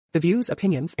The views,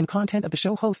 opinions, and content of the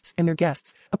show hosts and their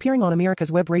guests appearing on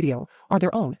America's Web Radio are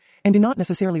their own and do not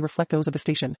necessarily reflect those of the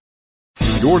station.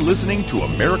 You're listening to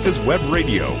America's Web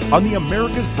Radio on the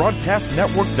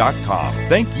AmericasBroadcastNetwork.com.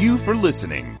 Thank you for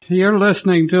listening. You're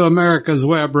listening to America's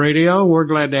Web Radio. We're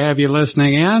glad to have you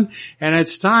listening in. And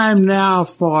it's time now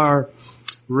for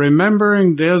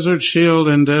Remembering Desert Shield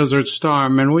and Desert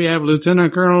Storm. And we have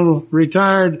Lieutenant Colonel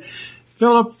retired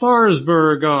Philip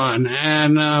Forsberg on.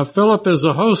 And Philip is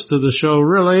a host of the show,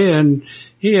 really, and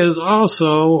he is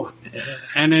also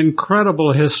an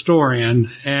incredible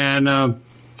historian. And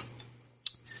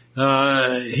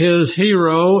his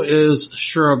hero is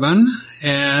Sherman,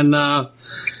 and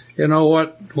you know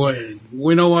what,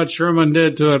 we know what Sherman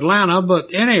did to Atlanta,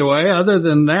 but anyway, other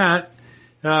than that,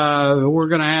 we're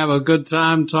gonna have a good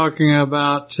time talking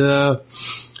about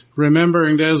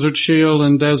Remembering Desert Shield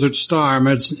and Desert Storm.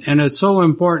 It's so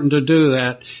important to do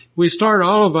that. We start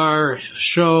all of our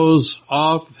shows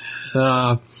off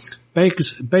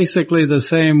basically the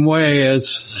same way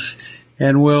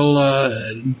and we'll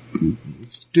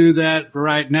do that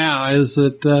right now, is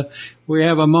that we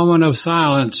have a moment of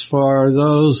silence for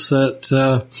those that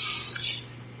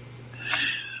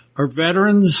are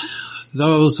veterans,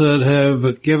 those that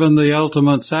have given the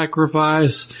ultimate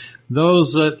sacrifice,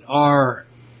 those that are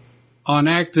on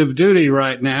active duty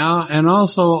right now, and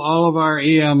also all of our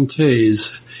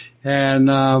EMTs.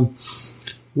 And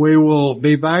we will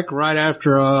be back right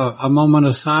after a moment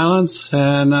of silence,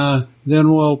 and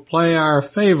then we'll play our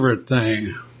favorite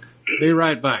thing. Be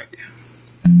right back.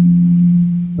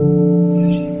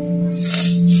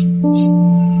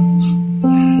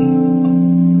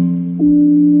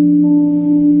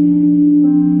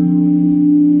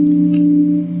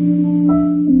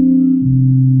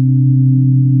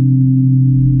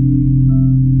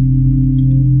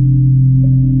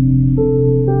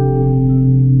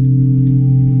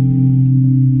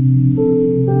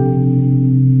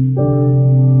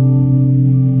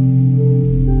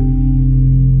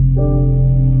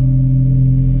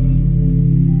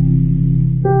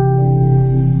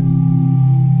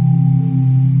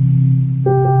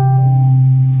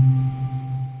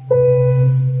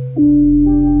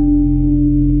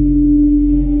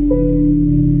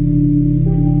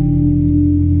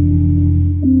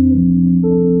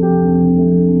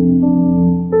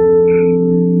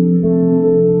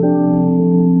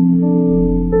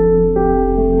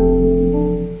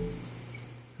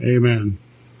 Amen.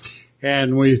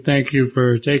 And we thank you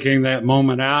for taking that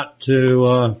moment out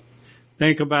to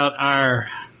think about our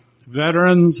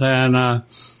veterans and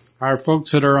our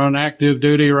folks that are on active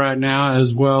duty right now,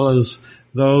 as well as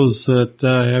those that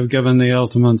have given the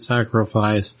ultimate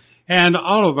sacrifice, and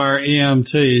all of our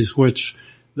EMTs, which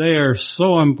they are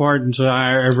so important to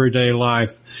our everyday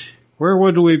life. Where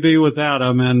would we be without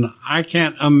them? And I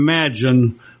can't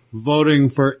imagine voting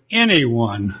for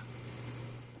anyone,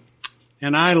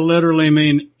 and I literally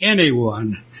mean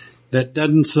anyone, that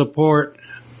doesn't support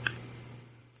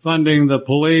funding the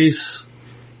police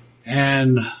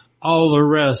and all the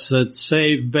rest that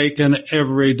save bacon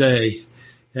every day.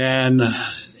 And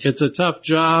it's a tough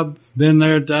job, been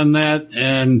there, done that,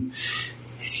 and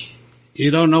you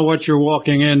don't know what you're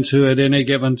walking into at any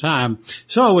given time.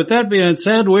 So with that being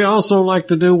said, we also like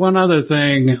to do one other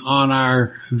thing on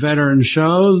our veteran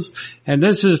shows, and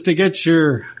this is to get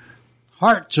your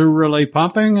heart to really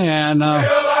pumping, and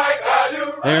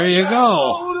there you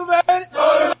go.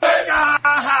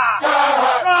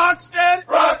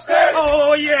 Rocksteady.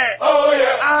 Oh yeah.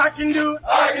 I can do it.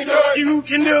 You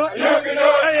can do it.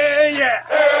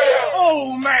 Yeah.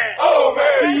 Old man.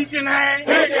 He can hang.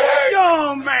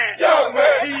 Young man.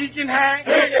 He can hang.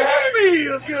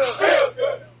 Feels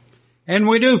good. And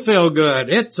we do feel good.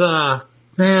 It's a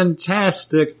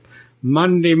fantastic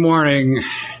Monday morning,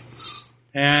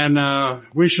 and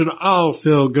we should all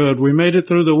feel good. We made it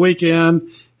through the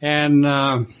weekend, and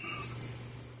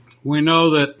we know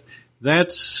that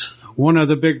that's one of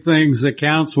the big things that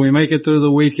counts. We make it through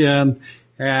the weekend,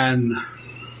 and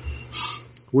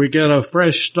we get a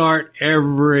fresh start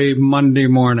every Monday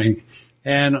morning.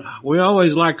 And we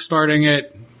always like starting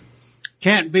it.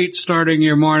 Can't beat starting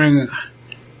your morning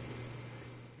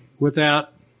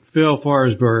without Phil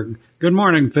Forsberg. Good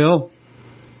morning, Phil.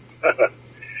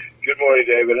 Good morning,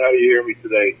 David. How do you hear me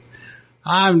today?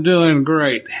 I'm doing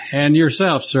great. And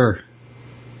yourself, sir?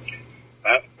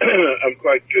 I'm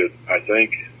quite good, I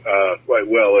think. Quite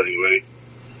well, anyway.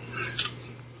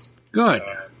 Good.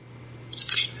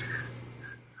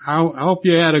 I hope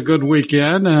you had a good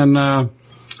weekend and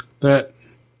that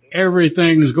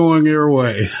everything's going your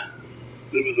way.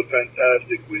 It was a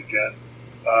fantastic weekend.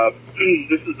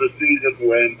 This is a season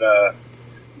when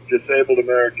Disabled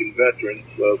American Veterans,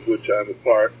 of which I'm a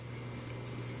part.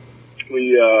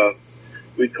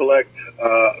 We collect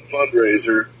a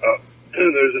fundraiser.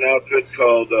 There's an outfit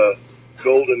called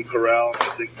Golden Corral. I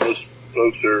think most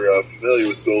folks are familiar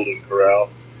with Golden Corral.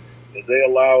 And they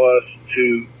allow us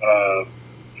to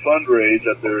fundraise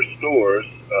at their stores,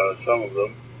 some of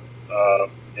them.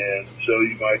 And so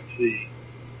you might see,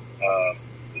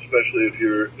 especially if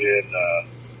you're in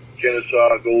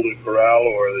Kennesaw Golden Corral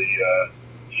or the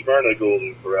Smyrna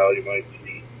Golden Corral, you might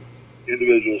see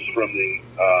individuals from the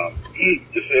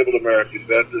Disabled American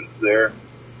Veterans there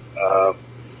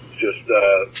just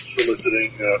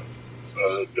soliciting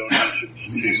donations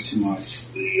to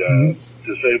the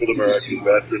Disabled American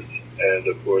Veterans. And,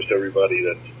 of course, everybody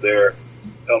that's there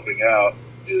helping out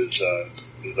is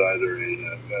either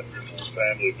a veteran or a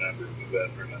family member of a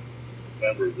veteran, a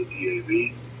member of the DAV.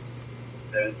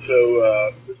 And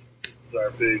so this is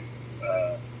our big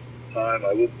time.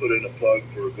 I will put in a plug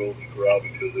for Golden Corral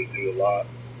because they do a lot,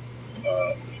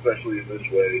 especially in this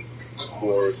way,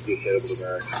 for Disabled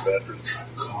American Veterans.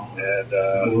 And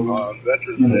on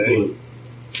Veterans Day,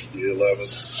 the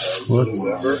 11th of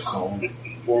November,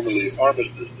 formerly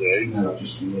Armistice Day,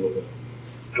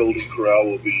 Golden Corral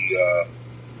will be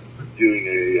doing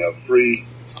a free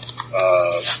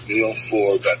meal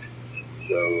for veterans.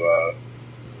 So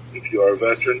if you are a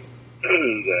veteran,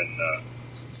 then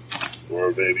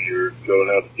or maybe you're going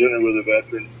out to dinner with a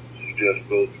veteran, suggest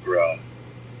Golden Corral.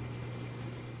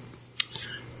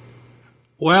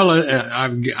 Well,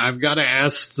 I've got to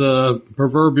ask the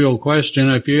proverbial question.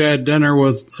 If you had dinner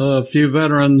with a few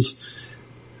veterans,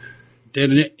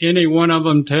 did any one of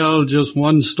them tell just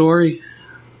one story?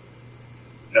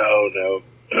 No.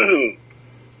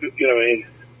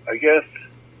 I guess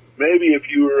maybe if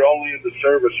you were only in the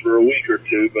service for a week or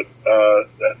two, but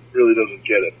that really doesn't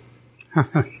get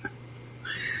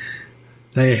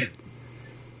it.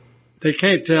 They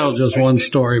can't tell just one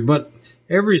story, but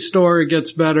every story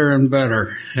gets better and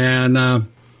better, and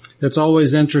it's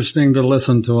always interesting to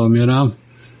listen to them,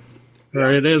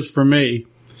 or it is for me.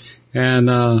 And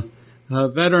a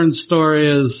veteran story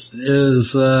is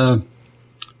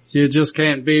you just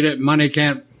can't beat it. Money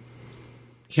can't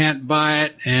buy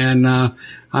it, and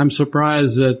I'm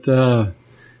surprised that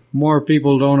more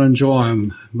people don't enjoy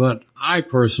them, but I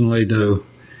personally do.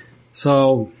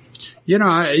 So, you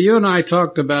and I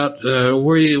talked about,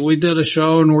 we did a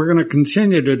show, and we're going to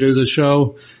continue to do the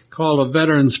show called A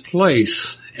Veteran's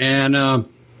Place. And,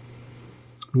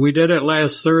 we did it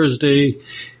last Thursday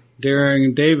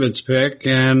during David's pick,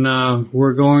 and,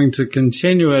 we're going to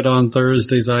continue it on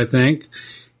Thursdays, I think.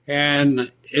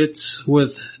 And it's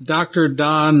with Dr.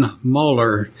 Don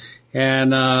Moeller.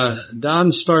 And,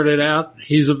 Don started out,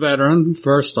 he's a veteran,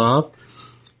 first off,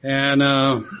 and,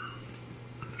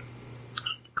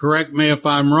 correct me if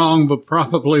I'm wrong, but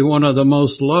probably one of the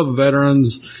most loved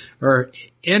veterans, or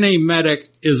any medic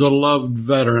is a loved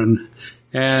veteran.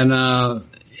 And,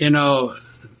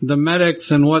 the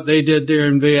medics and what they did there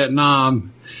in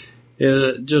Vietnam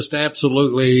is just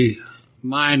absolutely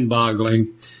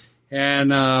mind-boggling. And,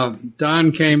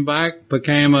 Don came back,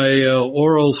 became a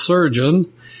oral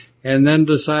surgeon, and then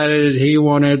decided he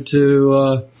wanted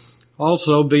to,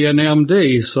 also be an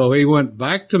MD. So he went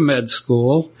back to med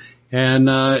school, and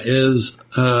is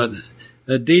a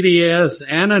DDS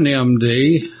and an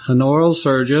MD, an oral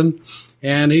surgeon,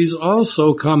 and he's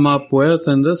also come up with,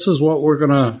 and this is what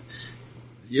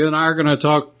you and I are gonna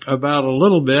talk about a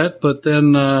little bit, but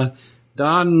then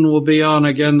Don will be on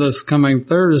again this coming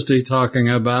Thursday talking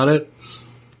about it,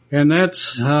 and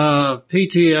that's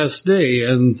PTSD,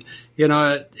 and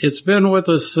it's been with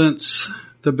us since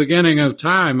the beginning of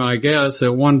time, I guess,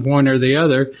 at one point or the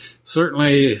other,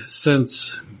 certainly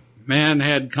since man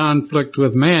had conflict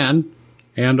with man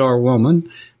and or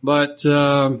woman, but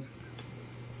Don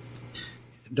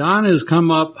has come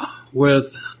up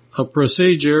with a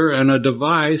procedure and a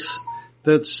device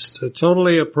that's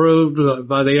totally approved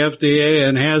by the FDA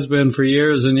and has been for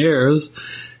years and years,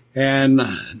 and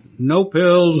no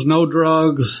pills, no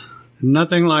drugs,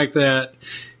 nothing like that.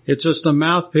 It's just a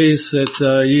mouthpiece that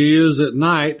you use at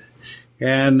night,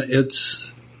 and it's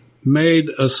made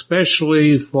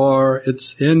especially for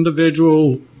its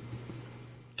individual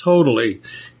totally.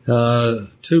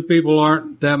 Two people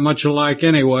aren't that much alike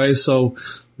anyway, so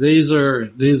these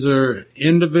are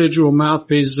individual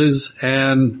mouthpieces,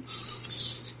 and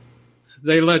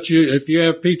they let you, if you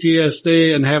have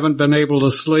PTSD and haven't been able to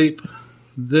sleep,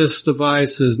 this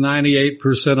device is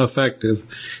 98% effective,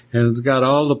 and it's got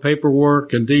all the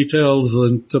paperwork and details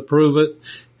to prove it,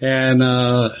 and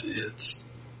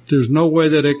there's no way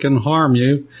that it can harm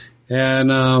you.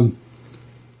 And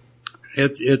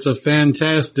it's a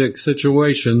fantastic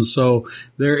situation. So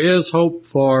there is hope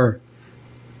for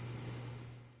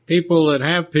people that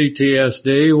have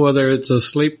PTSD, whether it's a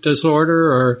sleep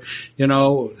disorder or,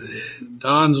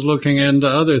 Don's looking into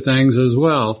other things as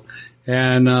well.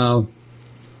 And,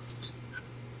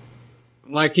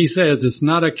 like he says, it's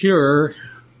not a cure,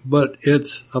 but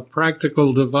it's a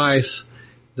practical device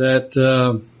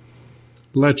that,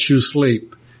 lets you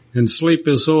sleep. And sleep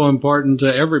is so important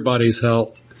to everybody's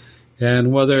health.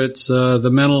 And whether it's, the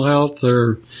mental health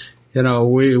or,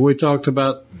 we talked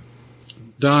about,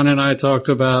 Don and I talked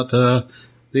about, the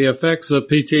effects of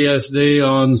PTSD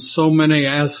on so many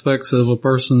aspects of a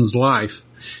person's life.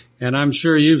 And I'm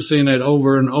sure you've seen it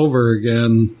over and over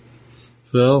again,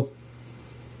 Phil.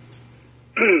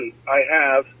 I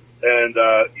have, and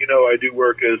I do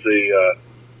work as a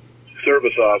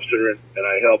service officer, and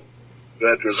I help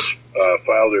veterans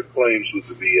file their claims with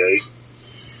the VA.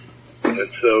 And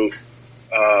so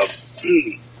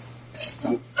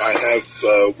I have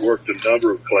worked a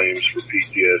number of claims for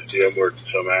PTSD. I'm working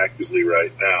some actively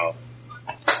right now.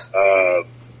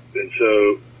 And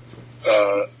so,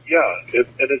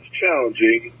 and it's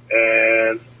challenging,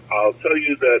 and I'll tell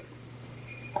you that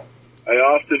I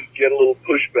often get a little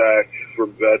pushback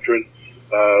from veterans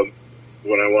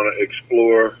when I want to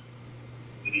explore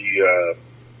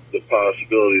the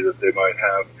possibility that they might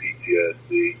have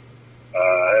PTSD.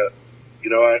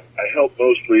 I help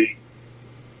mostly.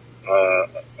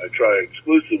 I try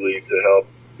exclusively to help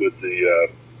with the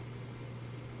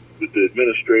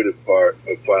administrative part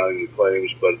of filing the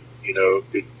claims, but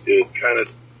it kind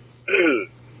of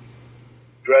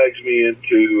drags me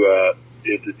into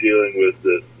dealing with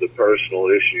the personal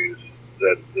issues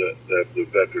that the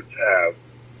veterans have.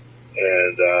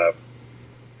 And,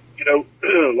 a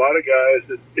lot of guys,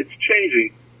 it's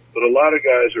changing, but a lot of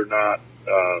guys are not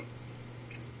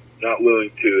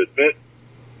willing to admit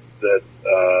that,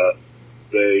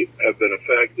 they have been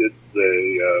affected.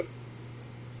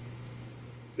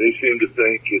 They seem to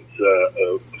think it's,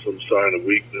 some sign of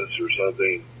weakness or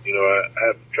something. I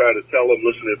have to try to tell them,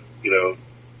 listen,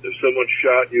 if someone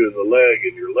shot you in the leg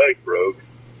and your leg broke,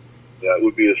 that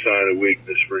would be a sign of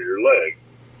weakness for your leg.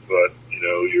 But,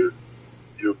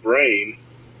 your brain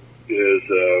is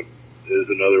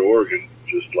another organ,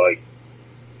 just like,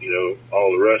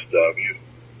 all the rest of you,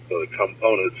 the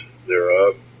components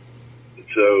thereof. And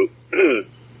so,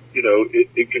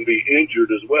 it can be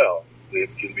injured as well.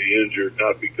 It can be injured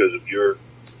not because of your,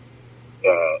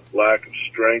 lack of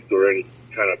strength or any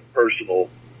kind of personal,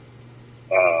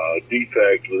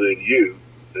 defect within you.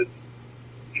 That,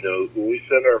 when we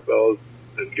send our fellows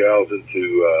and gals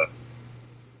into,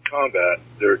 combat,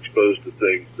 they're exposed to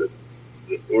things that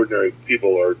ordinary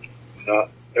people are not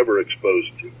ever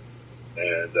exposed to.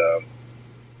 And,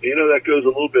 that goes a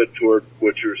little bit toward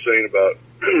what you're saying about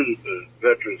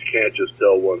veterans can't just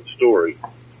tell one story.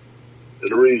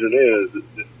 And the reason is,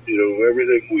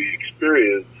 everything we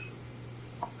experience,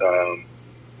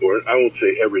 or I won't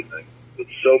say everything, but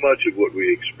so much of what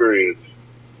we experience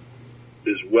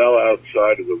is well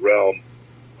outside of the realm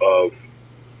of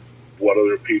what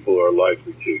other people are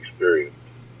likely to experience.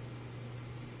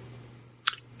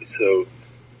 So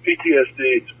PTSD,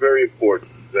 it's very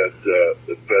important that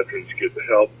veterans get the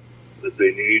help that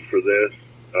they need for this.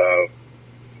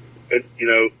 And,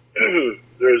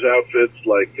 there's outfits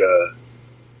like the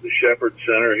Shepherd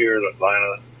Center here in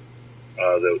Atlanta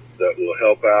that will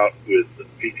help out with the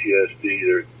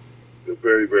PTSD. They're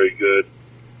very, very good.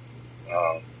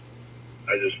 I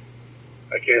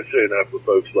can't say enough for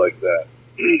folks like that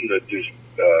that just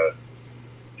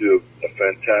do a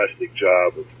fantastic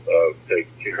job of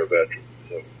taking care of veterans.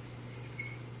 So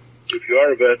if you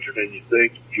are a veteran and you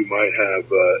think you might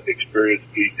have experienced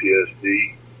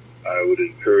PTSD, I would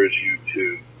encourage you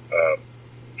to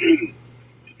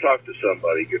talk to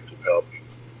somebody, get some help.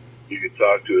 You can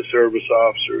talk to a service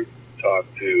officer, talk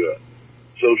to a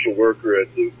social worker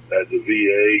at the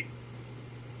VA.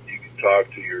 You can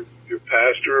talk to your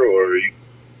pastor, or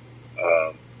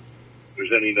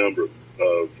there's any number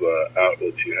of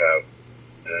outlets you have.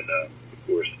 And of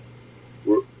course,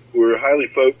 we're highly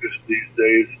focused these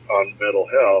days on mental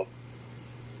health,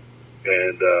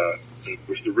 and of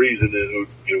course the reason is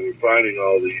we're finding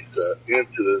all these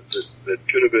incidents that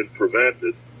could have been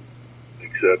prevented,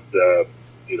 except the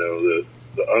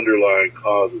underlying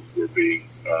causes were being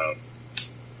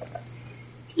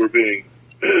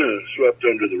swept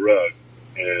under the rug,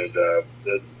 and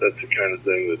that's the kind of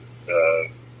thing that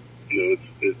it's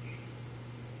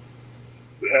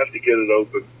we have to get it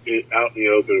out in the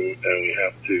open, and we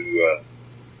have to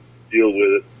deal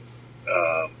with it.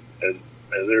 And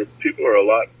people are a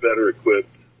lot better equipped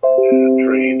and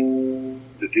trained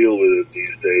to deal with it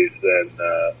these days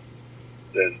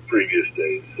than previous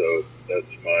days. So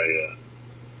that's my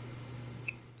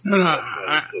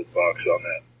soapbox on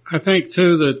that. I think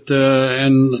too that,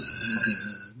 and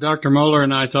Dr. Moeller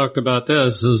and I talked about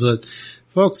this, is that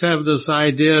folks have this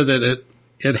idea that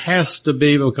it has to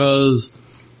be because,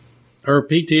 or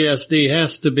PTSD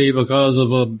has to be because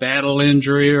of a battle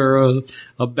injury or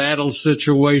a battle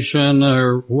situation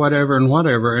or whatever,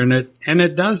 and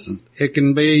it doesn't. It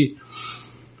can be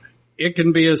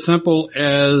as simple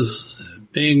as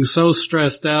being so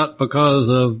stressed out because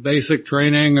of basic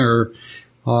training or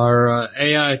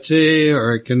AIT,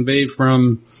 or it can be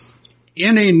from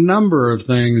any number of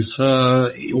things.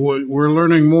 We're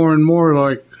learning more and more,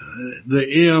 like the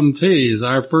EMTs,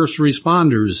 our first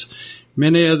responders.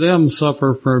 Many of them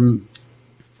suffer from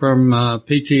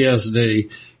PTSD,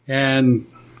 and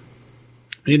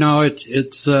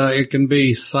it can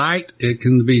be sight, it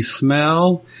can be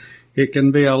smell, it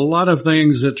can be a lot of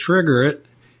things that trigger it,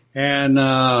 and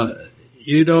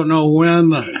you don't know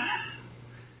when.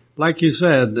 Like you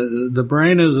said, the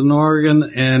brain is an organ,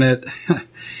 and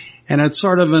it's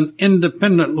sort of an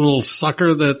independent little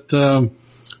sucker that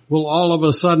will all of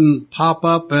a sudden pop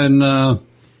up,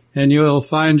 and you'll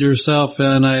find yourself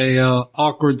in a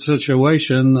awkward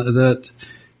situation that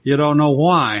you don't know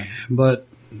why. But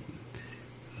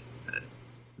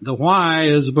the why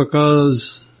is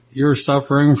because you're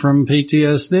suffering from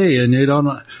PTSD, and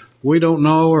we don't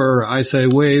know, or I say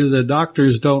we, the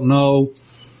doctors don't know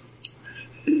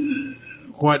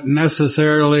what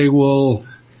necessarily will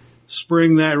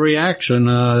spring that reaction.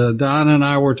 Don and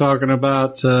I were talking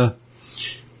about,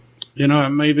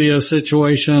 it may be a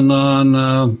situation on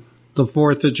the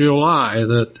 4th of July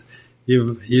that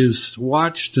you've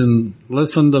watched and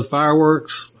listened to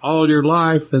fireworks all your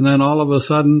life, and then all of a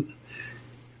sudden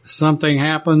something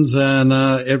happens and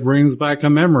it brings back a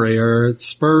memory, or it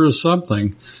spurs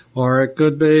something, or it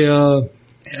could be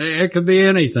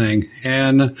anything.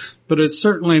 But it's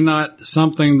certainly not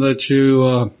something that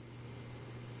you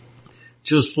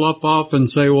just fluff off and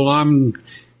say, well,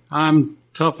 I'm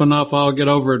tough enough, I'll get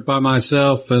over it by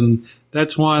myself. And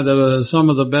that's why some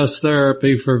of the best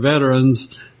therapy for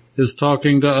veterans is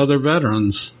talking to other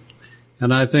veterans.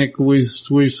 And I think we've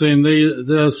seen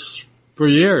this for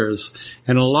years.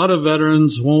 And a lot of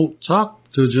veterans won't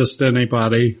talk to just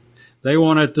anybody. They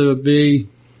want it to be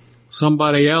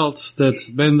somebody else that's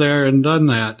been there and done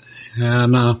that.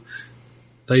 And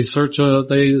they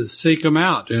seek them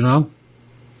out,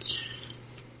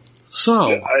 So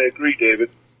yeah, I agree, David.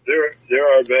 There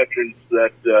are veterans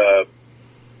that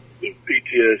with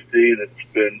PTSD that's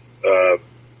been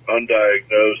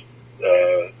undiagnosed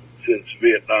since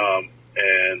Vietnam,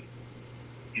 and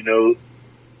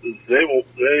they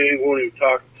won't even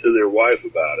talk to their wife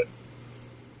about it.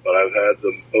 But I've had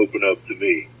them open up to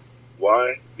me.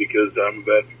 Why? Because I'm a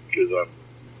veteran. Because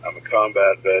I'm a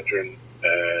combat veteran,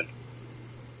 and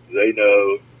they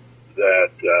know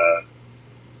that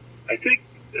I think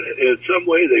in some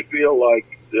way they feel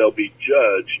like they'll be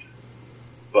judged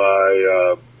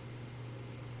by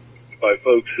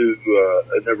folks who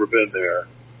have never been there,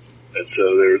 and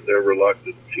so they're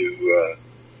reluctant to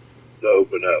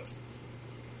open up.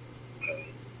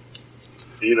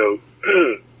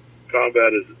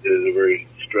 Combat is a very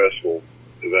stressful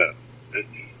event.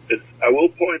 I will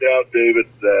point out, David,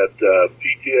 that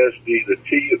PTSD, the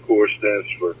T, of course, stands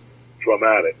for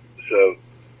traumatic. So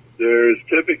there's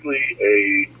typically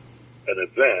an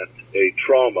event, a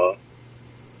trauma,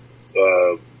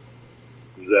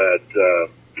 that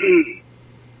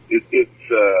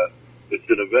it's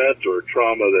an event or a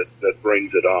trauma that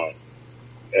brings it on.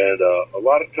 And a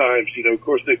lot of times, of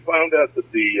course, they found out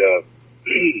that the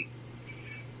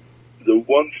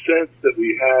one sense that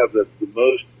we have that's the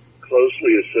most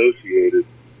closely associated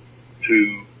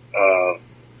to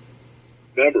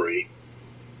memory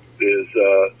is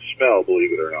smell,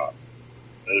 believe it or not.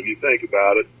 And if you think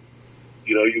about it,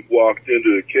 you've walked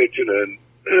into the kitchen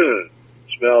and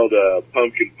smelled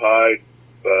pumpkin pie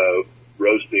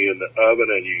roasting in the oven,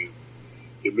 and you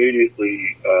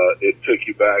immediately it took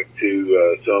you back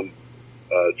to some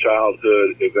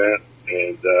childhood event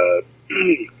and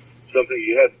something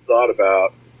you hadn't thought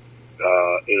about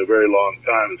in a very long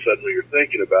time, and suddenly you're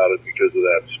thinking about it because of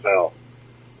that smell.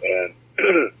 And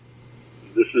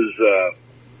this is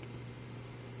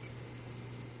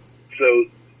so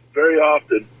very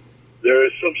often there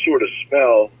is some sort of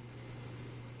smell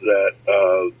that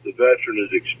the veteran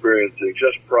is experiencing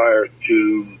just prior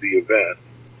to the event,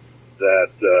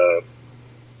 that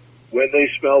when they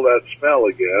smell that smell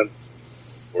again,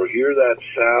 or hear that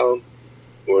sound,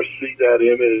 or see that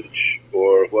image,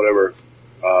 or whatever,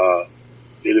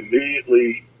 it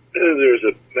immediately, there's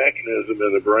a mechanism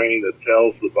in the brain that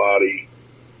tells the body,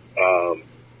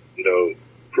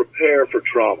 prepare for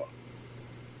trauma.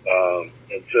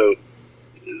 And so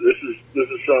this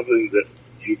is something that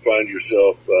you find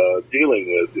yourself dealing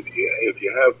with if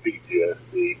you have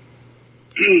PTSD.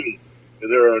 And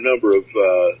there are a number of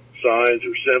signs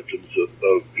or symptoms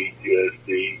of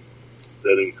PTSD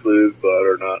that include but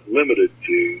are not limited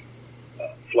to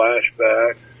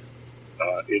flashbacks,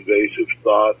 invasive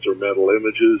thoughts or mental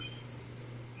images,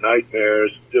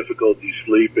 nightmares, difficulty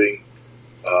sleeping,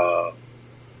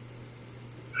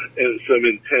 and some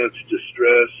intense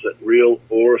distress, real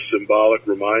or symbolic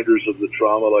reminders of the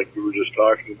trauma like we were just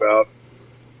talking about,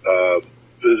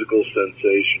 physical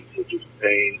sensations such as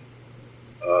pain,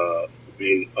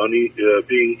 being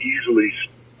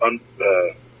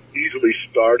easily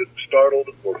startled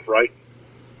or frightened,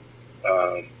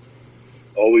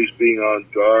 always being on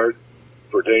guard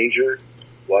for danger.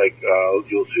 Like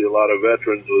you'll see a lot of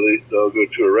veterans, they'll go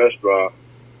to a restaurant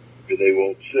and they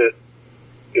won't sit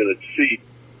in a seat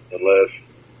unless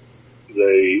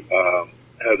they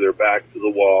have their back to the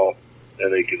wall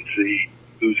and they can see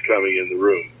who's coming in the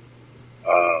room.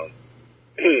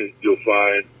 You'll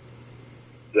find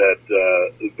that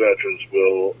veterans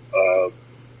will,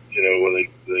 when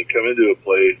they come into a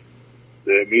place,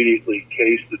 they immediately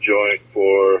case the joint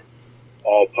for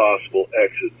all possible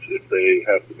exits if they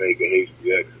have to make a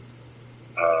hasty exit.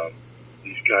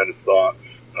 These kind of thoughts,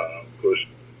 of course,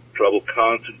 trouble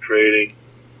concentrating,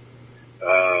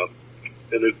 and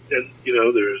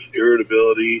there's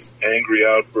irritability, angry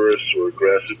outbursts, or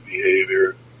aggressive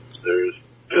behavior. There's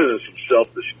some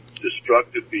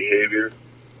self-destructive behavior,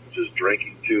 such as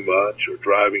drinking too much or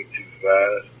driving too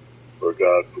fast, or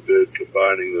God forbid,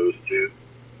 combining those two.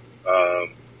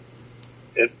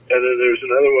 And then there's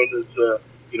another one that's,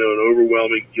 an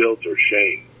overwhelming guilt or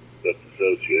shame that's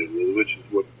associated with it, which is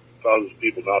what causes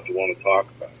people not to want to talk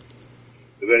about it.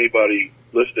 If anybody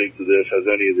listening to this has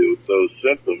any of those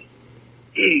symptoms,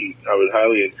 I would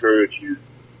highly encourage you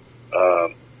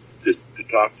to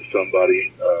talk to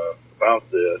somebody about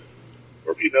this,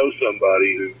 or if you know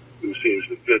somebody who seems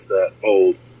to fit that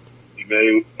mold, you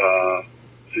may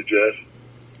suggest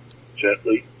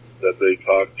gently that they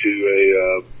talk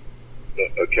to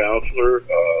a counselor.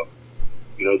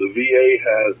 The VA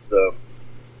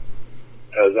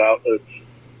has outlets.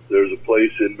 There's a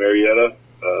place in Marietta,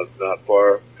 not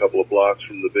far, a couple of blocks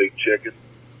from the Big Chicken,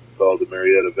 called the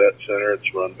Marietta Vet Center.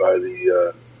 It's run by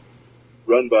the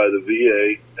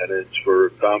VA, and it's for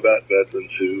combat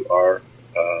veterans who are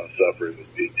suffering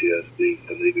with PTSD,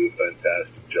 and they do a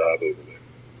fantastic job over there.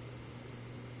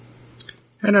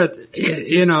 And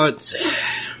it's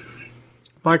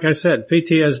like I said,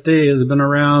 PTSD has been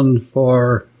around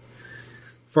for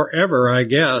forever, I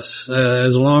guess,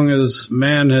 as long as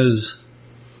man has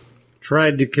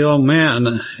tried to kill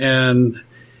man. And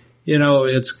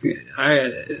Don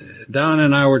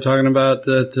and I were talking about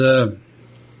that.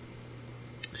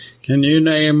 Can you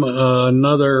name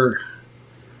another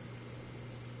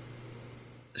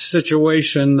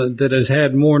situation that has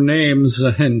had more names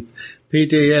than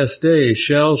PTSD?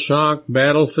 Shell shock,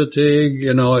 battle fatigue,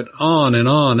 on and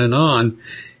on and on.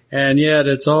 And yet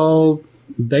it's all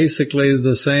basically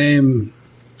the same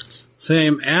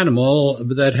animal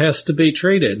that has to be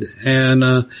treated.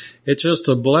 And it's just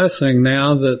a blessing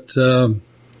now that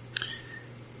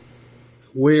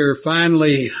we're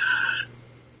finally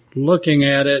looking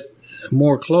at it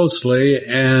more closely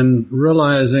and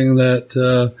realizing that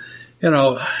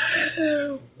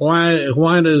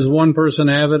why does one person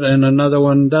have it and another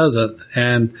one doesn't?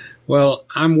 And well,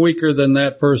 I'm weaker than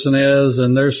that person is,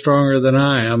 and they're stronger than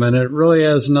I am, and it really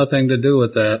has nothing to do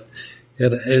with that.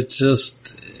 It's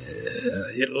just,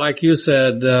 like you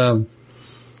said,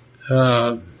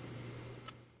 I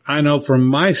know from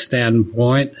my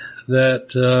standpoint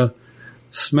that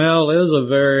smell is a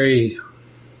very,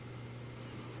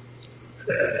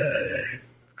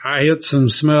 I hit some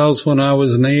smells when I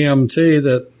was an EMT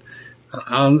that,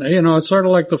 it's sort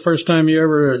of like the first time you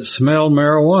ever smell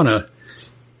marijuana.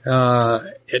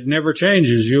 It never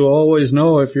changes. You always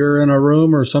know if you're in a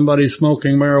room or somebody's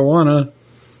smoking marijuana,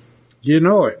 you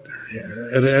know it.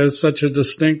 It has such a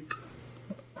distinct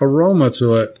aroma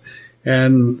to it.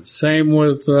 And same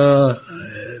with,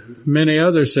 many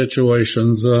other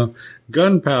situations.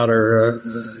 Gunpowder,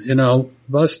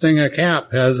 busting a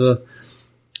cap has a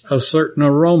certain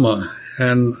aroma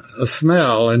and a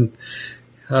smell. And,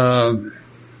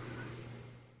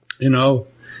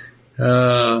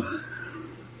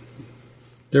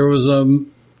 there was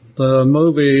the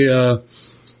movie,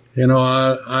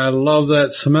 I love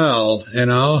that smell,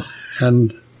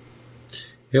 and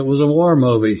it was a war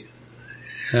movie.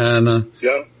 And,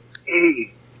 yeah.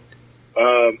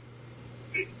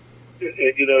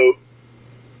 You know,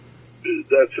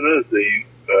 that's another thing.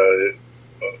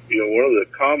 You know, one of the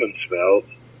common smells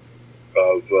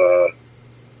of,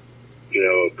 you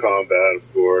know, combat,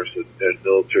 of course, and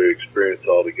military experience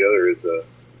altogether is,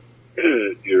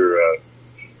 your,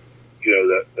 you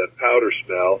know, that powder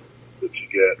smell that you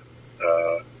get,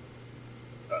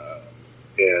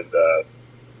 and,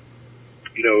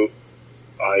 you know,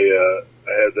 I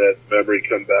had that memory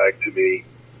come back to me,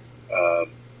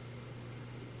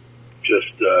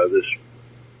 just, this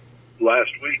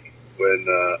last week when,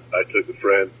 I took a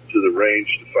friend to the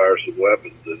range to fire some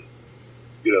weapons, and,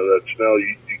 you know, that smell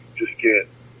you just can't,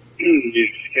 you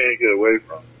just can't get away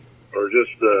from, or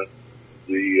just the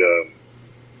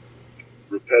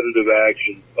repetitive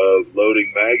action of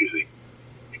loading magazine,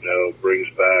 you know, brings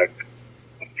back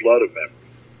a flood of memories.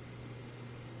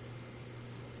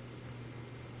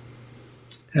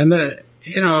 And,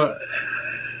 you know,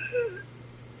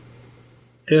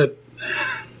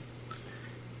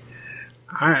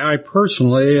 I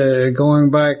personally,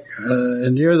 going back,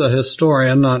 and you're the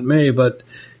historian, not me, but,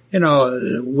 you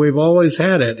know, we've always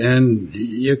had it, and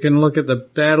you can look at the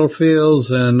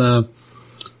battlefields and,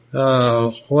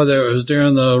 whether it was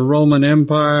during the Roman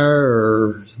Empire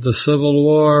or the Civil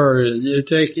War, or you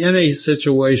take any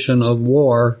situation of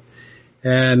war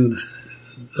and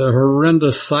the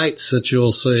horrendous sights that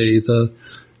you'll see,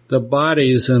 the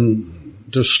bodies and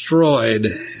destroyed,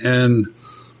 and,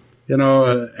 you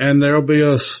know, and there'll be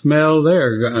a smell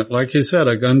there, like you said,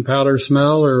 a gunpowder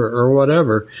smell or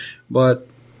whatever. But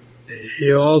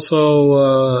you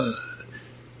also,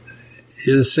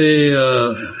 you see,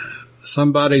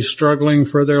 somebody struggling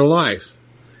for their life,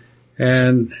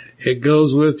 and it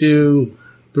goes with you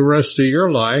the rest of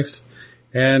your life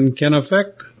and can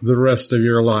affect the rest of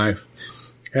your life.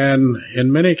 And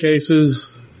in many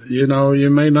cases, you know, you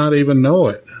may not even know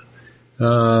it,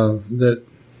 that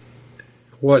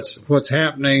what's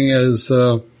happening is,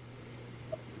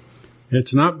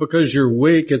 it's not because you're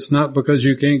weak. It's not because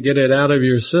you can't get it out of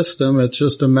your system. It's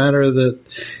just a matter that,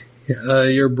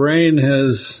 your brain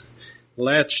has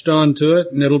latched onto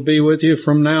it, and it'll be with you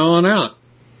from now on out.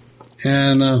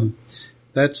 And,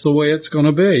 that's the way it's going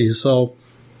to be. So,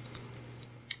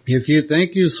 if you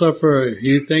think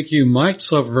you might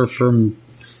suffer from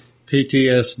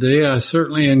PTSD, I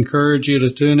certainly encourage you to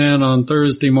tune in on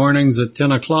Thursday mornings at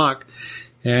 10 o'clock.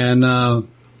 And,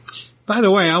 by the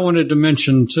way, I wanted to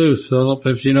mention too, Philip,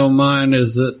 if you don't mind,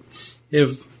 is that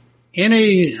if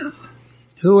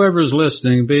whoever's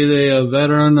listening, be they a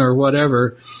veteran or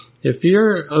whatever, if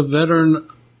you're a veteran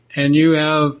and you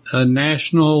have a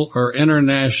national or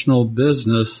international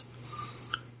business,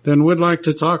 then we'd like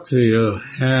to talk to you,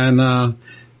 and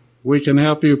we can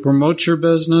help you promote your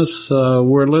business.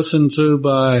 We're listened to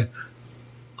by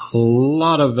a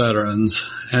lot of veterans,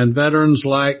 and veterans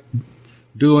like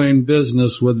doing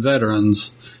business with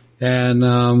veterans.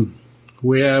 And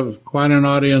we have quite an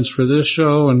audience for this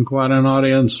show and quite an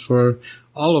audience for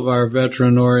all of our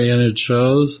veteran-oriented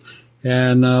shows.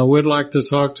 And we'd like to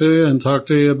talk to you and talk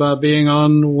to you about being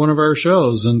on one of our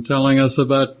shows and telling us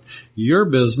about your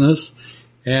business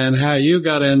and how you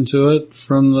got into it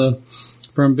from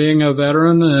being a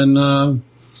veteran, and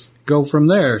go from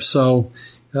there. So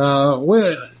I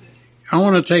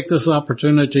want to take this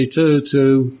opportunity too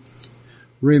to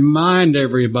remind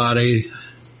everybody,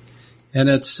 and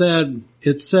it said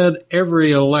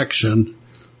every election,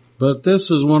 but this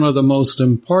is one of the most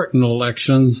important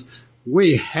elections.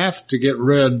 We have to get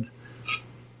rid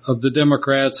of the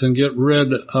Democrats and get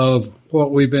rid of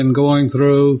what we've been going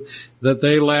through, that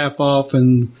they laugh off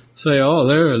and say, oh,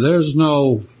 there's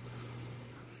no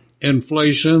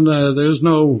inflation, there's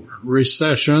no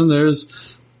recession,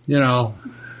 there's, you know,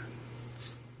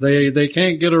 they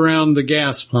can't get around the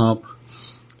gas pump.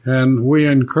 And we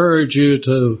encourage you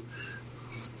to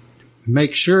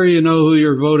make sure you know who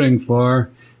you're voting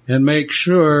for, and make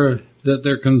sure that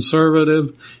they're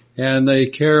conservative and they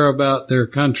care about their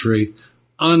country,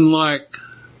 unlike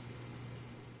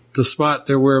the spot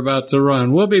that we're about to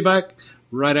run. We'll be back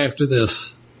right after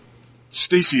this.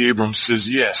 Stacey Abrams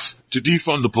says yes to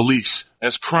defund the police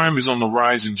as crime is on the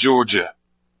rise in Georgia.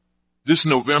 This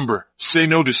November, say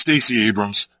no to Stacey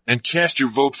Abrams and cast your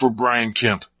vote for Brian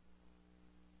Kemp.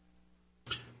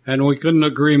 And we couldn't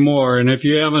agree more. And if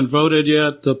you haven't voted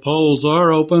yet, the polls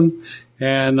are open,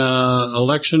 and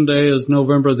election day is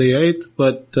November the 8th,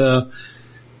 but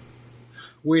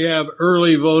we have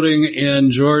early voting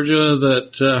in Georgia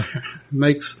that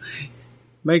makes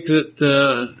it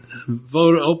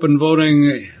open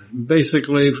voting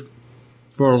basically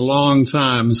for a long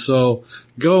time. So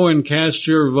go and cast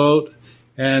your vote,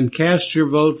 and cast your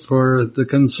vote for the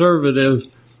conservative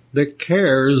that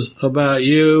cares about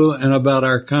you and about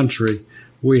our country.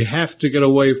 We have to get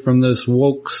away from this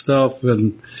woke stuff,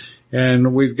 and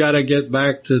we've got to get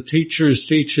back to teachers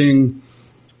teaching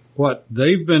what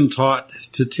they've been taught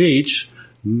to teach,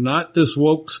 not this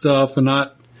woke stuff and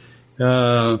not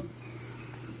the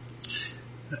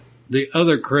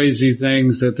other crazy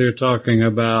things that they're talking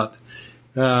about.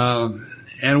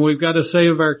 And we've got to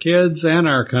save our kids and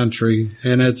our country,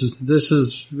 and this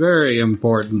is very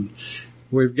important.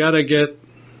 We've got to get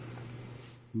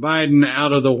Biden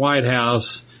out of the White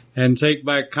House and take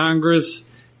back Congress,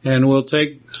 and we'll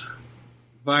take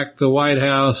back the White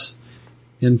House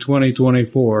in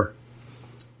 2024.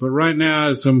 But right now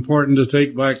it's important to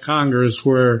take back Congress,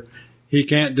 where he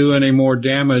can't do any more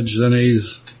damage than I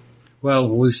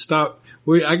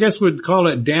guess we'd call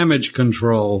it damage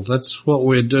control. That's what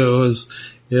we'd do is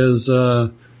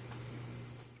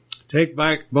take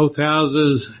back both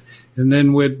houses, and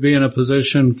then we'd be in a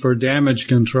position for damage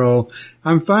control.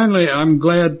 I'm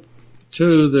glad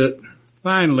too that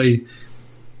finally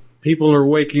people are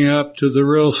waking up to the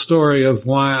real story of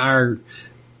why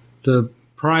the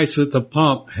price at the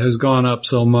pump has gone up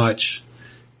so much.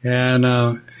 And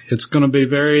it's going to be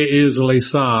very easily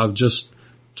solved. Just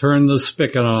turn the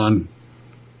spigot on.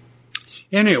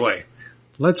 Anyway,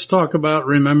 let's talk about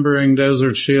remembering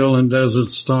Desert Shield and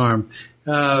Desert Storm.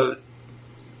 I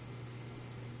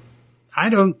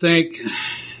don't think,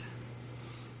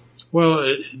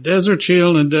 Desert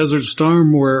Shield and Desert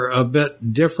Storm were a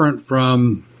bit different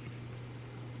from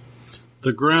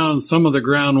some of the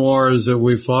ground wars that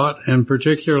we fought, and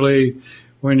particularly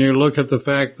when you look at the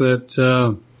fact that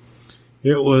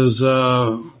it was,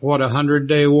 a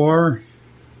 100-day war?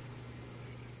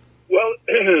 Well,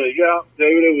 yeah,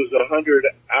 David, it was 100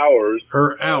 hours.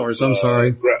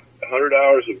 100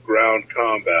 hours of ground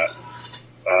combat.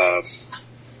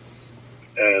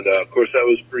 And of course, that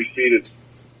was preceded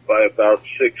by about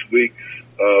 6 weeks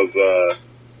of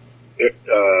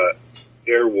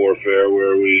air warfare,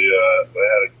 where we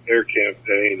had an air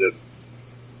campaign that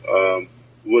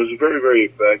was very, very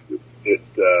effective. It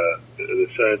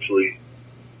essentially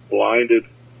blinded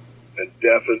and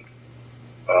deafened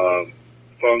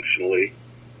functionally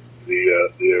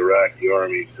the Iraqi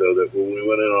army, so that when we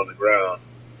went in on the ground,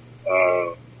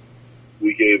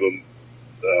 we gave them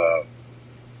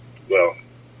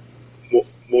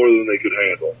more than they could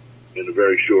handle in a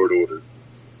very short order.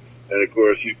 And of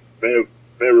course, you may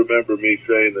remember me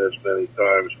saying this many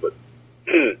times, but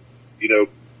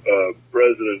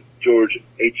President George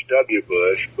H.W.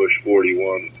 Bush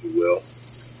 41, if you will,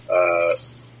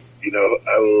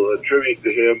 I will attribute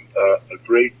to him a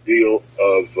great deal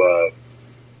of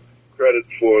credit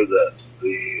for the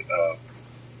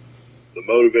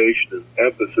motivation and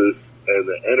emphasis and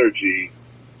the energy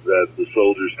that the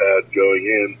soldiers had going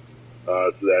in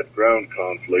to that ground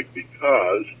conflict,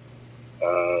 because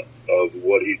of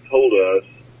what he told us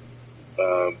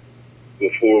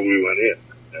before we went in.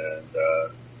 And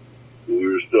we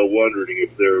were still wondering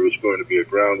if there was going to be a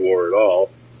ground war at all.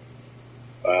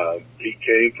 He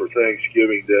came for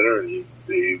Thanksgiving dinner, and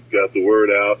he got the word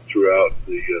out throughout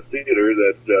the theater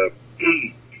that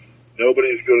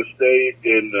nobody's going to stay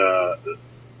in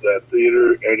that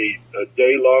theater a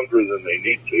day longer than they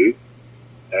need to,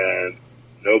 and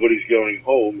nobody's going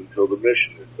home until the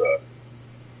mission is done.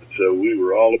 So we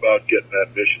were all about getting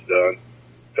that mission done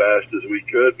fast as we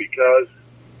could, because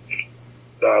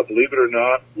believe it or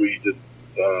not, we did.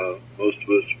 Most of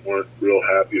us weren't real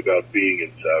happy about being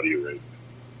in Saudi Arabia.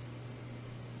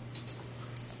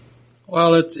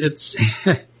 Well, it's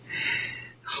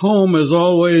home is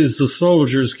always the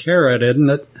soldier's carrot, isn't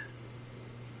it?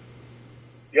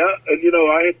 Yeah, and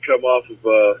I had come off of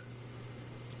a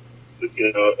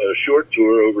short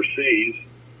tour overseas,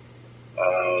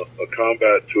 a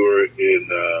combat tour in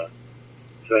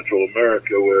Central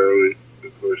America, where of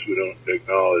course we don't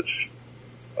acknowledge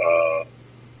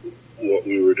what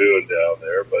we were doing down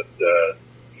there, but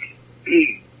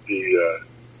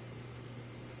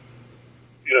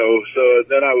so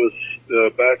then I was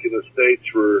back in the States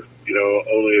for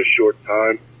only a short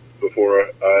time before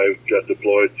I got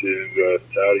deployed to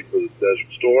Saudi for the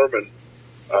Desert Storm, and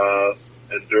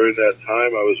during that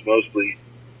time I was mostly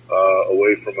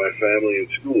away from my family and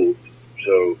schools.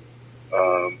 So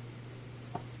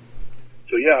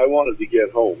yeah, I wanted to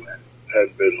get home. I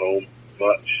hadn't been home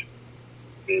much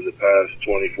in the past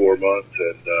 24 months,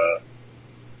 and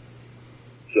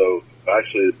so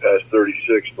actually the past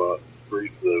 36 months,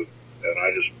 and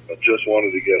I just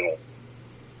wanted to get home.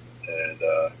 And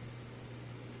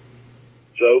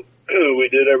so we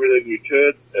did everything we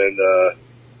could, and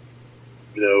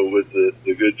with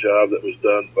the good job that was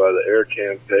done by the air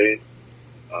campaign,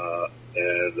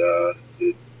 and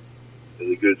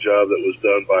the good job that was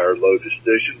done by our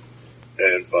logisticians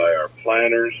and by our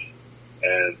planners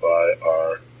and by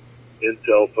our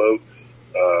intel folks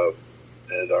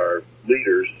and our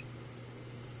leaders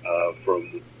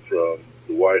from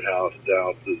the White House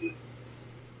down to the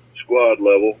squad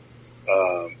level,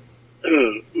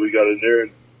 we got in there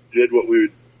and did what we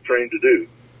were trained to do.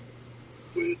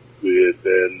 We had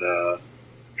been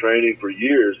training for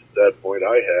years at that point.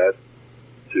 I had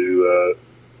to,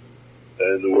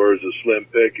 in the words of Slim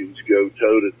Pickens, go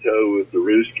toe-to-toe with the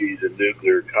Ruskies in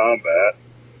nuclear combat.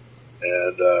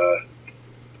 And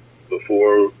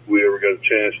before we ever got a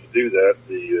chance to do that,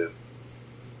 the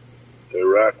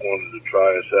Iraq wanted to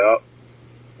try us out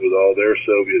with all their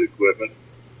Soviet equipment.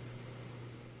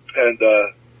 And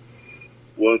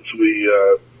once we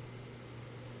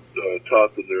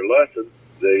taught them their lesson,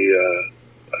 they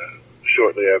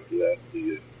shortly after that,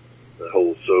 the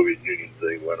whole Soviet Union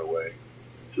thing went away.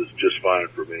 It was just fine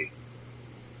for me.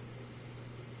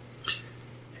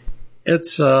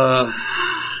 It's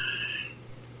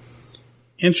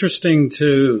interesting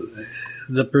to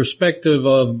the perspective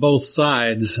of both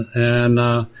sides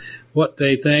and what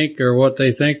they think or what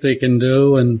they think they can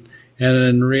do and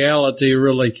in reality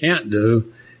really can't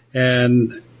do.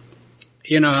 And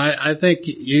I think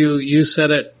you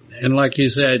said it, and like you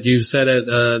said it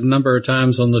a number of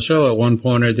times on the show at one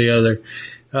point or the other.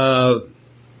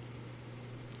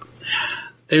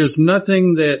 There's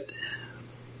nothing that,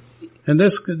 and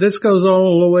this goes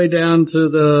all the way down to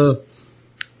the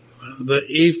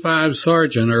E5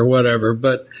 sergeant or whatever,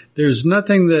 but there's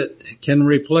nothing that can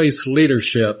replace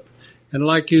leadership. And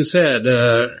like you said,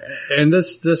 and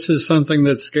this is something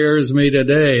that scares me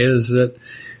today, is that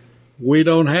we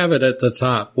don't have it at the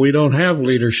top. We don't have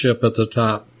leadership at the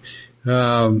top.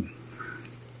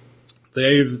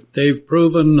 They've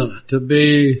proven to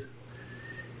be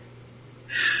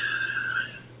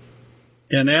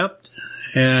inept,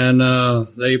 and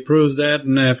they proved that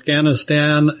in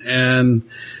Afghanistan. And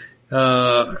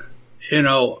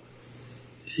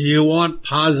you want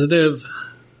positive,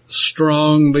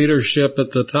 strong leadership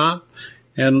at the top,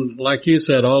 and like you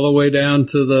said, all the way down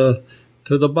to the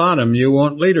bottom, you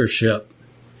want leadership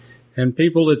and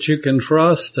people that you can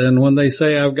trust. And when they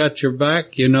say, "I've got your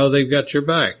back," they've got your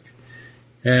back.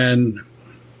 And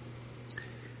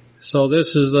so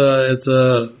this is it's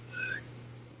a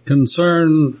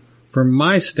concern from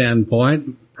my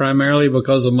standpoint, primarily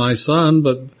because of my son,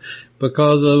 but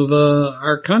because of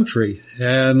our country.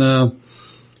 And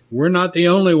we're not the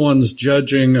only ones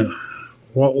judging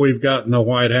what we've got in the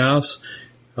White House.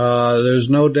 There's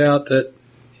no doubt that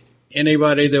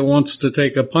anybody that wants to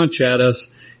take a punch at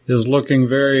us is looking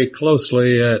very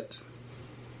closely at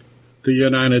the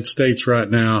United States right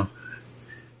now.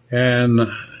 And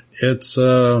it's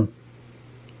going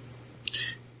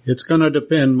to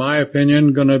depend, my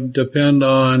opinion, going to depend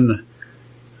on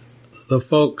the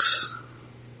folks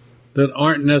that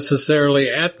aren't necessarily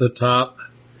at the top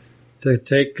to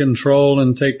take control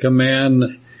and take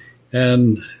command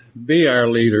and be our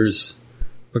leaders,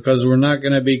 because we're not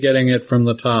going to be getting it from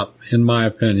the top, in my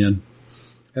opinion.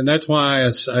 And that's why I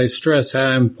stress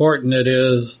how important it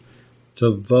is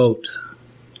to vote.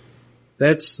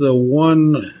 That's the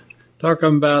one,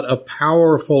 talking about a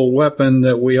powerful weapon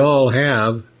that we all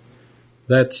have,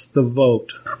 that's the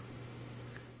vote.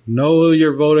 Know who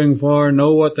you're voting for,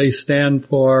 know what they stand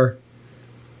for,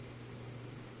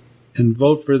 and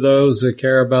vote for those that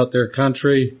care about their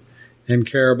country and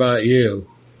care about you.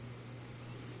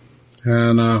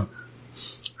 And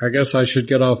I guess I should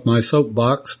get off my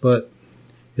soapbox, but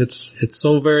it's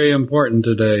so very important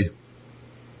today.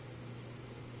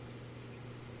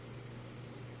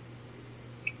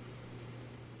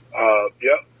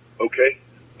 Yeah, okay.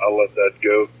 I'll let that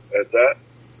go at that.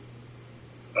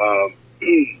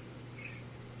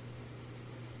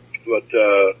 But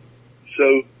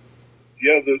so,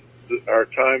 yeah, our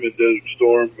time in Desert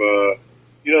Storm,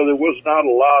 there was not a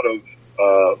lot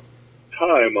of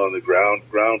time on the ground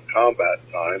combat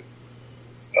time.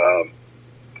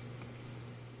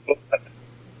 But,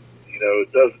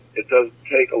 it doesn't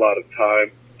take a lot of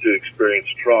time to experience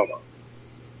trauma.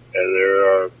 And there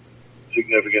are a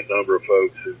significant number of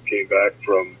folks who came back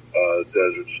from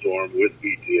Desert Storm with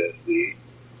PTSD.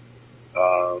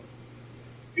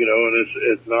 And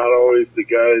it's not always the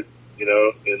guys, in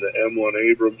the M1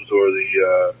 Abrams or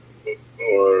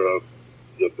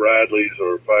the Bradleys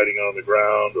or fighting on the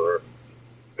ground or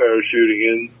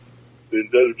parachuting in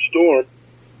Desert Storm.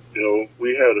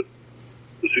 We had a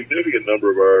significant number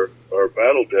of our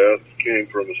battle deaths came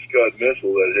from a Scud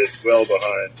missile that hit well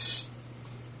behind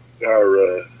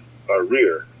our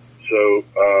rear. So,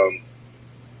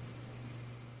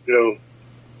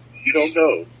 you don't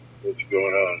know what's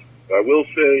going on. I will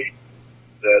say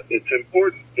that it's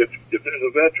important if there's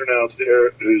a veteran out there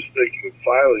who's thinking of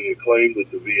filing a claim with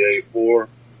the VA for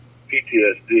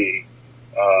PTSD,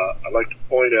 I'd like to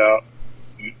point out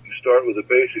you start with a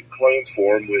basic claim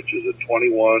form, which is a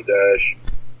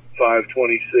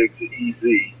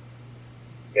 21-526EZ,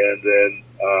 and then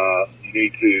you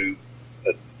need to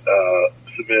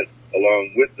submit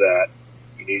along with that.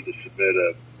 You need to submit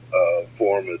a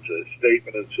form that's a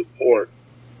statement in support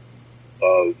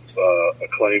of a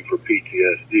claim for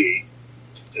PTSD,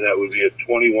 and that would be a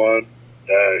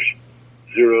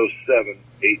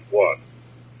 21-0781.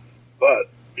 But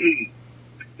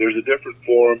there's a different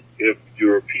form if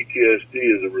your PTSD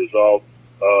is a result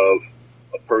of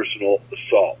a personal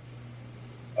assault.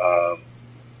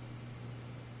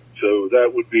 So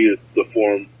that would be the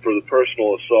form for the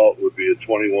personal assault would be a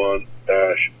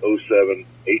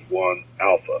 21-0781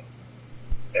 alpha.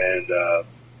 And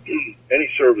any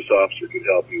service officer can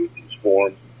help you with these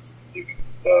forms. You can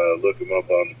look them up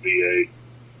on the VA.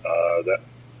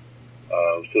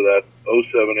 So that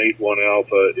 0781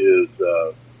 alpha is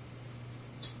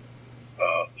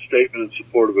statement in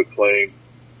support of a claim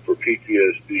for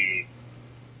PTSD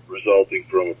resulting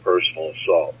from a personal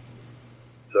assault.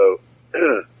 So,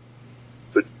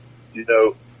 but you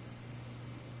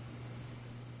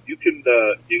can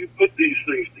put these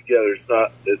things together.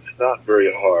 It's not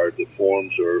very hard. The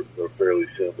forms are fairly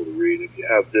simple to read. If you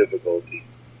have difficulty,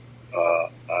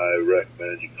 I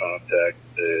recommend you contact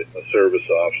a service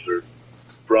officer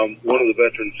from one of the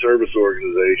veteran service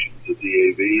organizations, the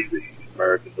DAV, the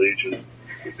American Legion,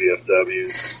 the VFW.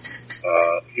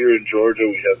 Here in Georgia,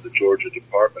 we have the Georgia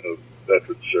Department of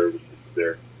Veteran Services.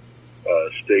 They're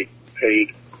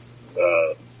state-paid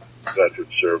veteran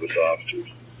service officers.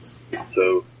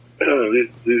 So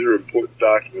these are important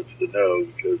documents to know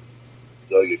because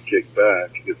they'll get kicked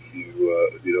back if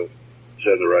you don't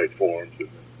send the right forms. And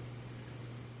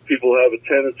people have a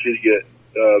tendency to get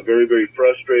very, very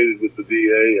frustrated with the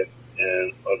VA,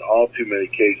 and on all too many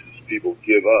cases, people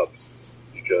give up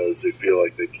because they feel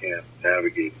like they can't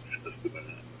navigate the system. And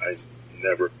I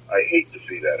hate to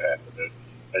see that happen.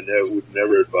 I would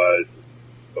never advise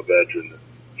a veteran that,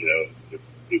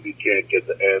 if you can't get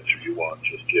the answer you want,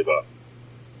 just give up.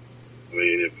 I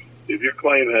mean, if your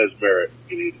claim has merit,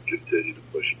 you need to continue to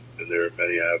push it, and there are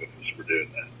many avenues for doing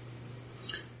that.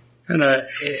 And,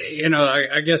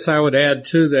 I guess I would add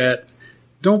to that,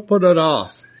 don't put it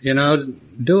off.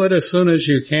 Do it as soon as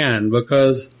you can,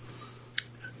 because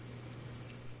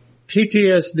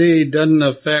PTSD doesn't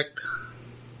affect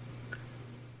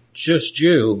just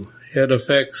you. It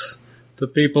affects the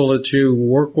people that you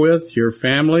work with, your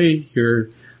family, your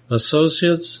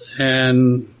associates,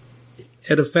 and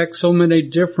it affects so many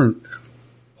different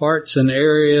parts and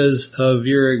areas of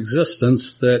your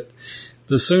existence that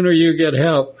the sooner you get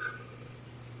help,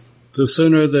 the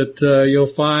sooner that you'll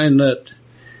find that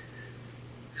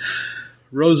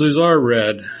roses are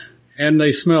red and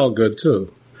they smell good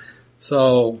too.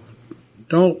 So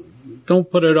don't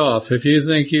put it off. If you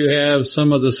think you have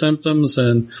some of the symptoms,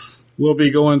 and we'll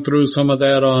be going through some of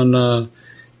that on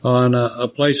a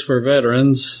place for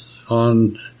veterans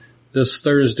on this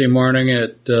Thursday morning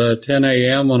at 10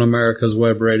 a.m. on America's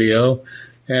Web Radio.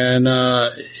 And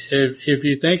if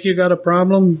you think you got a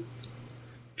problem,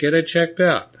 get it checked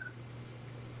out.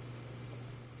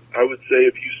 I would say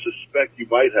if you suspect you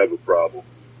might have a problem,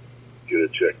 get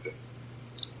it checked out.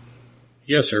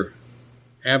 Yes, sir.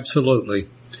 Absolutely.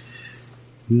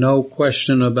 No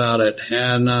question about it.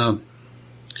 And, and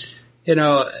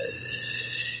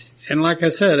like I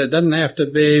said, it doesn't have to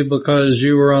be because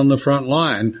you were on the front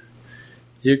line.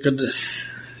 You could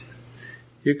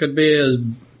be as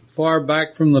far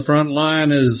back from the front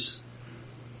line as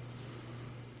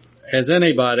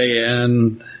anybody,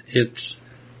 and it's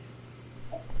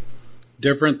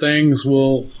different things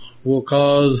will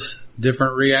cause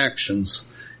different reactions,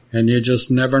 and you just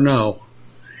never know.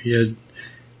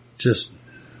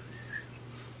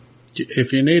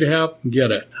 If you need help,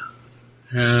 get it.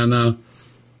 And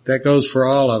that goes for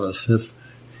all of us.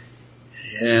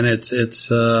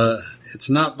 It's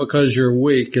not because you're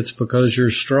weak, it's because you're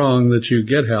strong that you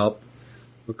get help,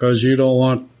 because you don't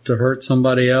want to hurt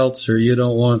somebody else, or you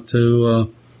don't want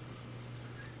to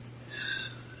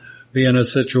be in a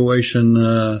situation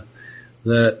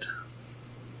that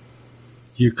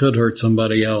you could hurt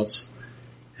somebody else.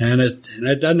 And it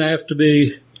doesn't have to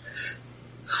be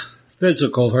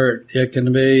physical hurt. It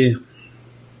can be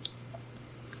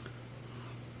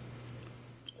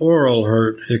oral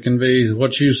hurt. It can be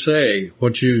what you say,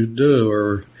 what you do,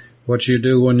 or what you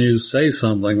do when you say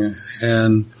something.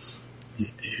 And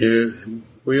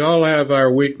we all have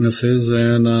our weaknesses,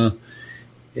 and,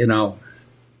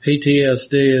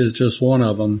 PTSD is just one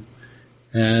of them.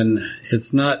 And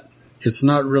it's not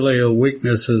really a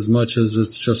weakness as much as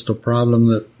it's just a problem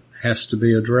that has to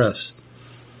be addressed.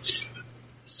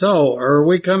 So, are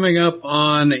we coming up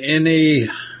on any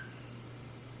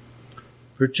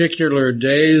particular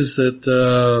days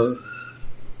that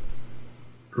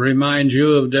remind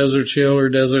you of Desert Shield or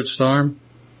Desert Storm?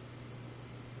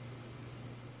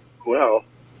 Well,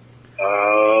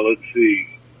 let's see.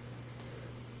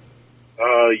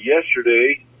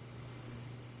 Yesterday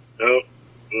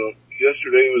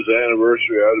was the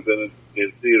anniversary. I would have been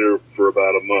in theater for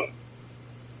about a month.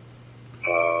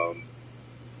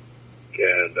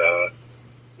 And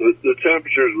the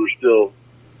temperatures were still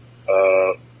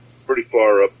pretty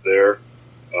far up there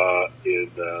at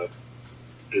the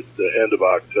end of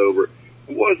October.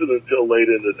 It wasn't until late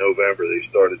into November they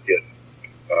started getting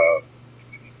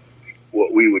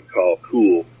what we would call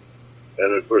cool.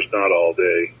 And of course, not all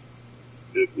day.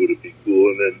 It would be cool,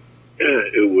 and then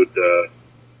it would.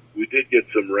 We did get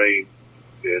some rain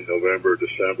in November,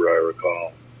 December, I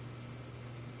recall.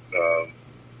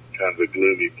 Kind of a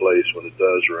gloomy place when it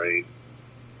does rain.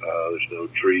 There's no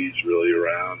trees really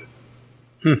around.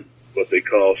 What they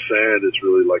call sand is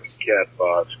really like a cat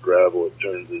box. Gravel, it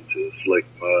turns into slick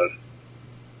mud.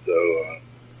 So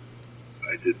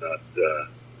I did not.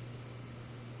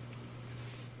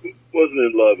 Wasn't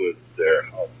in love with it there.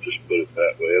 I'll just put it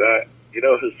that way. And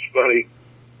it's funny.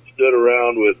 Stood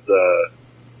around with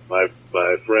my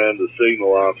friend, the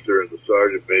signal officer, and the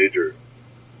sergeant major.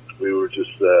 We were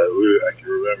just, I can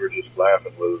remember just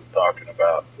laughing with them, talking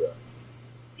about,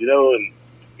 in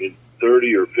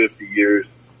 30 or 50 years,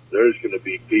 there's going to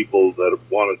be people that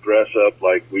want to dress up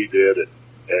like we did and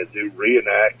do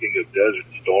reenacting of Desert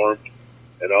Storm,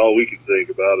 and all we can think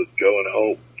about is going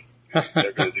home.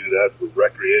 They're going to do that for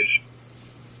recreation.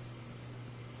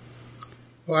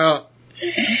 Well,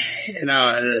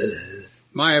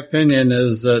 my opinion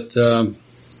is that,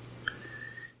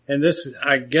 and this,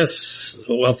 I guess,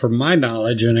 well, from my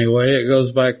knowledge anyway, it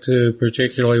goes back to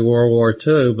particularly World War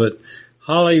II, but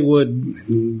Hollywood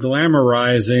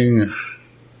glamorizing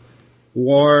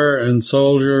war and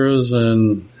soldiers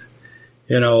and,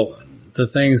 the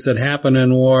things that happen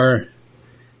in war.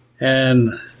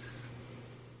 And,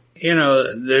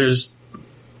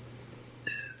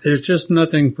 there's just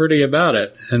nothing pretty about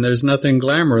it, and there's nothing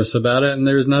glamorous about it, and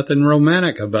there's nothing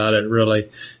romantic about it, really.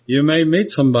 You may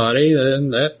meet somebody,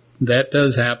 and that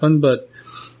does happen, but,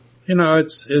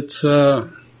 it's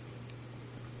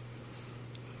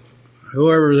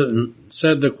whoever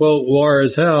said the quote, war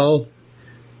is hell,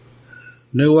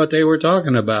 knew what they were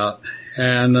talking about.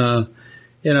 And,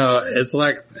 it's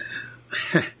like,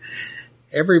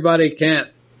 everybody can't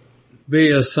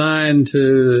be assigned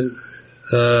to,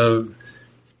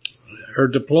 or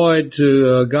deployed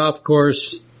to a golf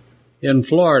course in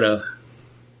Florida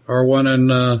or one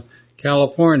in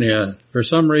California. For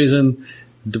some reason,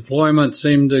 deployments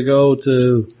seem to go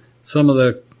to some of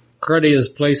the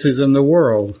cruddiest places in the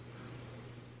world,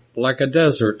 like a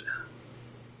desert.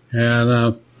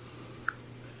 And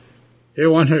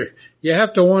you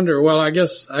have to wonder, well, I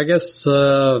guess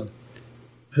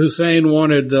Hussein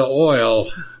wanted the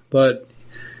oil, but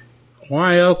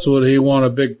why else would he want a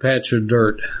big patch of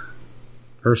dirt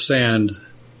or sand?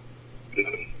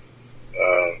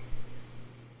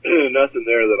 Nothing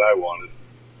there that I wanted,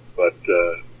 but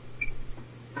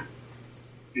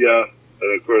yeah.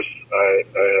 And of course, I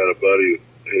had a buddy.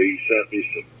 He sent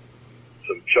me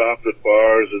some chocolate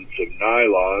bars and some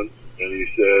nylons, and he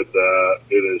said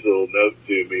in his little note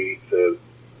to me, he said,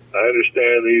 "I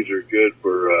understand these are good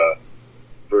for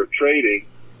trading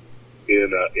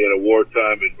in a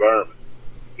wartime environment."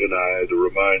 And I had to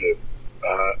remind him,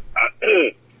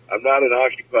 I'm not in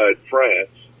occupied France.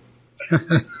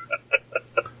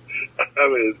 I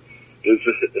mean, it's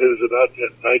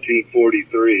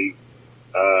 1943.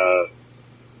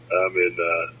 I'm in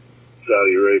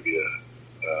Saudi Arabia.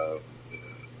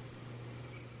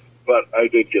 But I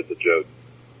did get the joke.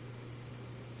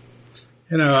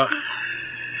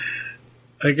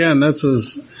 Again, this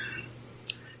is,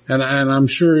 and I'm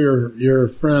sure your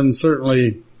friend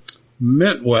certainly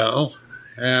meant well,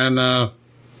 and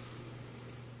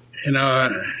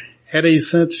had he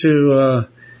sent you,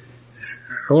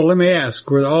 well, let me ask,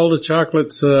 were all the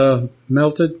chocolates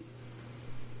melted?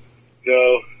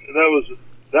 No, and that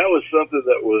was something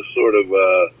that was sort of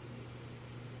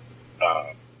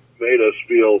made us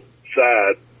feel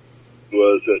sad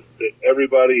was that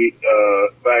everybody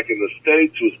back in the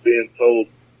States was being told,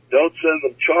 don't send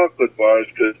them chocolate bars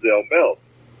because they'll melt.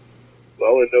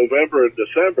 Well, in November and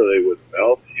December they would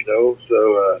melt,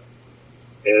 so,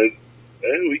 and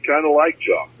we kind of like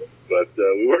chocolate, but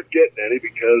we weren't getting any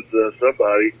because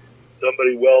somebody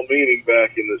well-meaning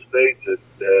back in the States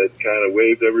had kind of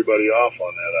waved everybody off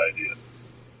on that idea.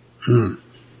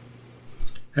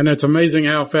 And it's amazing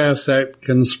how fast that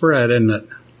can spread, isn't it?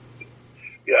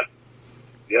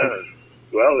 Yeah.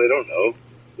 Well, they don't know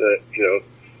that,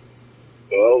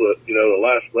 the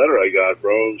last letter I got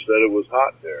from them said it was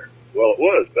hot there. Well, it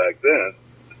was back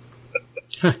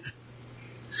then.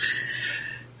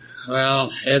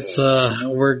 Well, it's,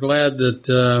 we're glad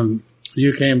that,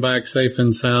 you came back safe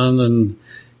and sound, and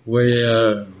we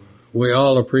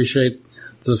all appreciate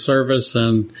the service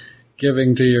and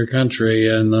giving to your country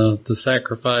and the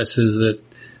sacrifices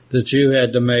that you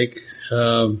had to make,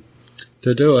 to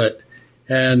do it.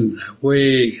 And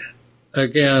we,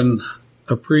 again,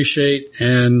 appreciate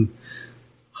and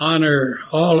honor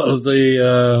all of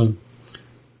the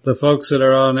folks that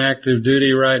are on active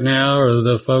duty right now, or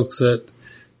the folks that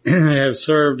have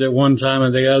served at one time or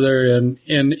the other in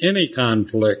any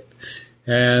conflict.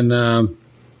 And,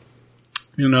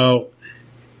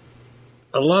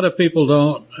 a lot of people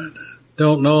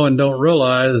don't know and don't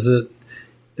realize that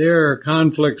there are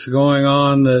conflicts going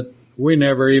on that we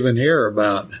never even hear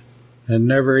about and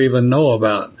never even know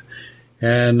about.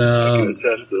 And, I can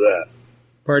attest to that.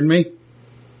 Pardon me?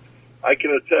 I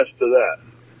can attest to that.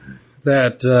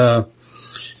 That,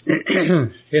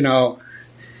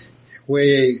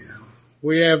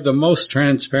 we have the most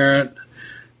transparent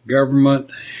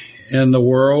government in the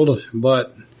world,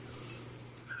 but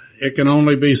it can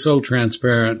only be so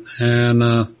transparent.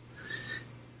 And,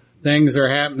 things are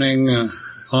happening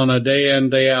on a day in,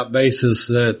 day out basis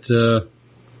that,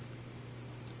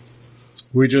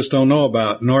 we just don't know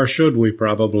about, nor should we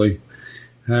probably.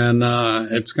 And,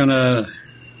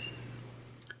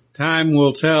 time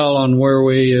will tell on where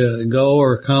we, go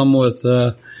or come with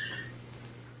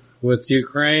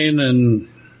Ukraine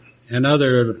and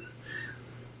other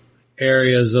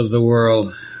areas of the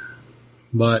world.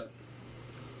 But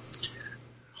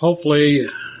hopefully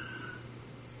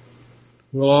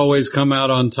we'll always come out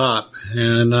on top.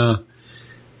 And,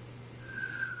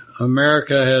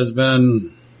 America has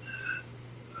been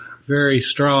very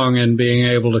strong in being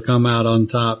able to come out on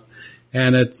top.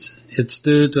 And it's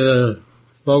due to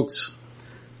folks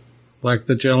like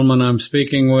the gentleman I'm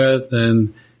speaking with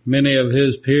and many of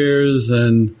his peers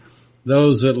and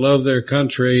those that love their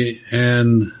country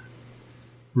and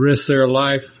risk their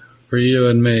life for you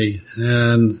and me.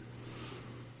 And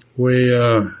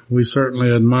we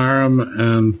certainly admire them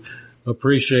and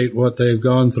appreciate what they've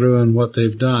gone through and what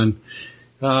they've done.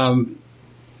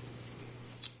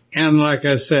 And like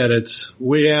I said,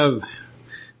 we have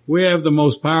the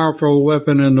most powerful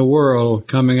weapon in the world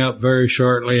coming up very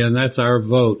shortly, and that's our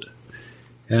vote.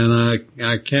 And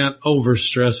I can't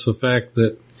overstress the fact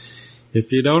that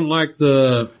if you don't like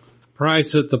the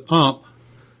price at the pump,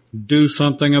 do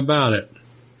something about it.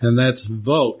 And that's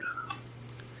vote.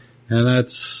 And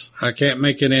I can't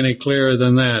make it any clearer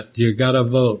than that. You gotta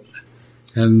vote.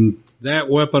 And that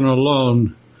weapon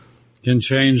alone can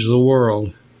change the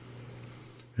world.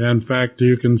 In fact,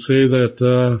 you can see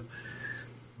that,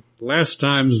 last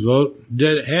time's vote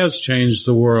has changed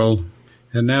the world.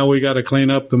 And now we got to clean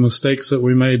up the mistakes that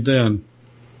we made then.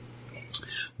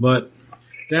 But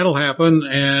that'll happen,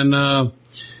 and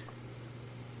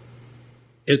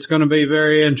it's going to be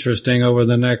very interesting over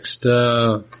the next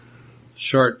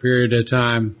short period of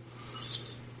time.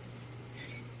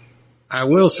 I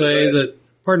will say that,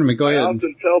 pardon me, go ahead. I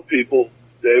often tell people,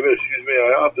 David,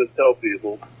 I often tell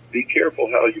people, be careful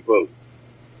how you vote.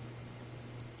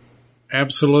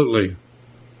 Absolutely.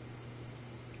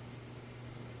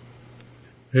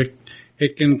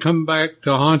 It can come back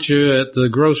to haunt you at the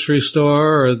grocery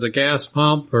store or the gas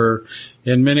pump or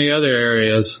in many other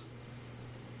areas.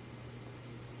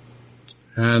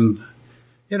 And,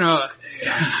 I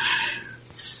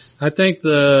think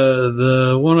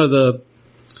the one of the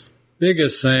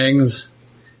biggest things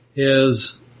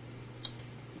is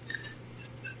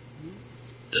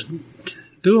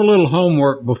do a little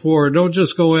homework before. Don't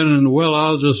just go in and,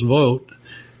 I'll just vote.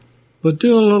 But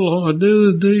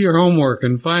do your homework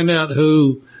and find out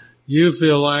who you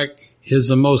feel like is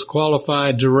the most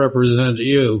qualified to represent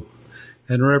you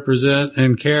and represent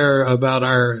and care about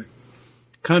our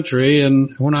country.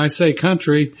 And when I say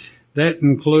country, that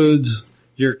includes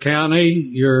your county,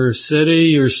 your city,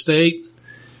 your state,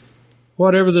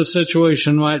 whatever the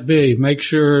situation might be. Make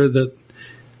sure that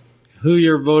who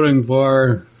you're voting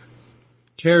for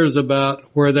cares about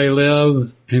where they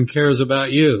live and cares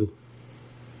about you.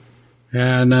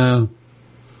 And,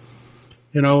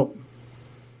 you know,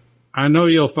 I know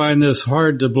you'll find this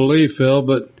hard to believe, Phil,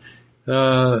 but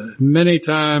many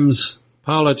times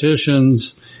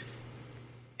politicians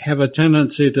have a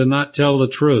tendency to not tell the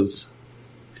truth.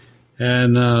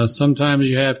 And sometimes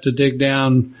you have to dig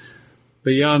down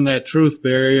beyond that truth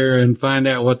barrier and find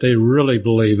out what they really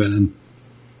believe in.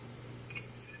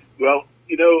 Well,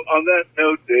 you know, on that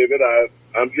note, David,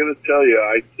 I'm going to tell you,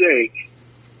 I think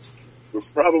we're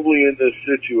probably in this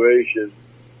situation.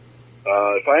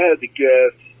 If I had to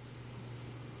guess,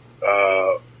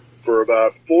 for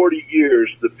about 40 years,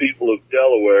 the people of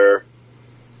Delaware,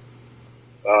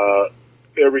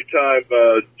 every time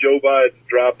Joe Biden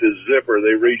dropped his zipper,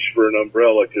 they reached for an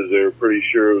umbrella because they were pretty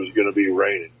sure it was going to be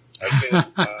raining. I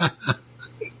can't,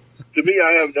 to me,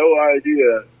 I have no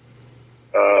idea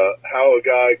how a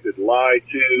guy could lie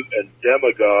to and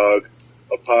demagogue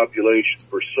a population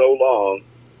for so long.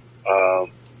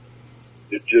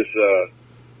 It just,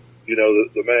 you know,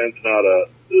 the man's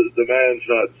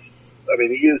not, I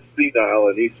mean, he is senile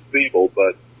and he's feeble,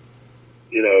 but,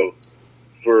 you know,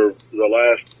 for the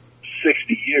last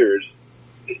 60 years,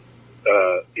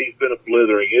 he's been a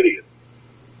blithering idiot.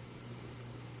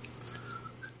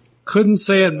 Couldn't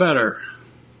say it better.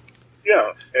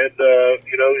 Yeah, and,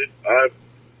 you know, I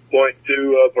point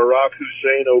to Barack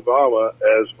Hussein Obama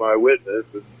as my witness,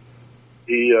 and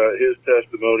his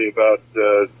testimony about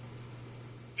Joe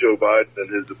Biden and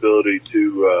his ability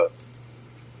to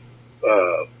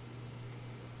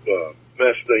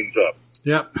mess things up.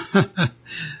 Yep.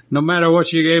 No matter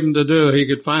what you gave him to do, he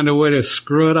could find a way to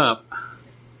screw it up.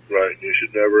 Right. You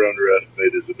should never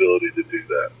underestimate his ability to do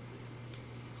that.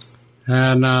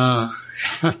 And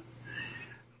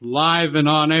live and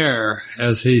on air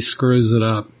as he screws it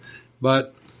up.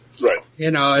 But, right.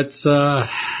 You know, it's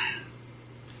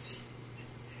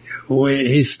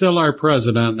he's still our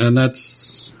president, and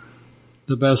that's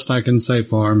the best I can say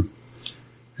for him.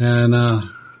 And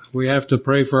we have to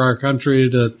pray for our country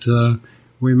that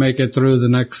we make it through the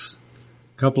next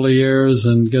couple of years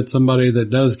and get somebody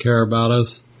that does care about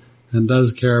us and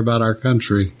does care about our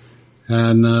country,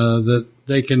 and that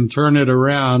they can turn it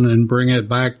around and bring it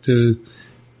back to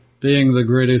being the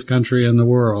greatest country in the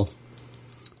world.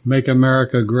 Make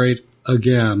America great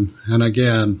again and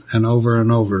again and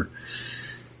over.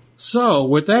 So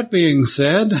with that being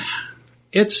said,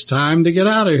 it's time to get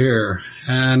out of here,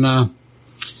 and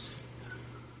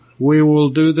we will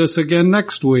do this again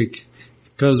next week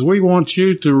because we want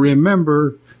you to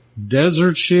remember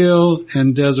Desert Shield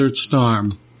and Desert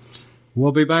Storm.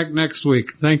 We'll be back next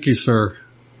week. Thank you, sir.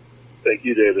 Thank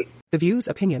you, David. The views,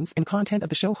 opinions, and content of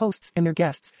the show hosts and their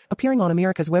guests appearing on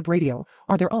America's Web Radio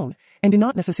are their own and do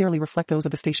not necessarily reflect those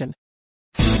of the station.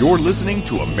 You're listening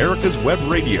to America's Web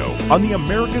Radio on the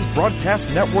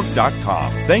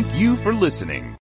AmericasBroadcastNetwork.com. Thank you for listening.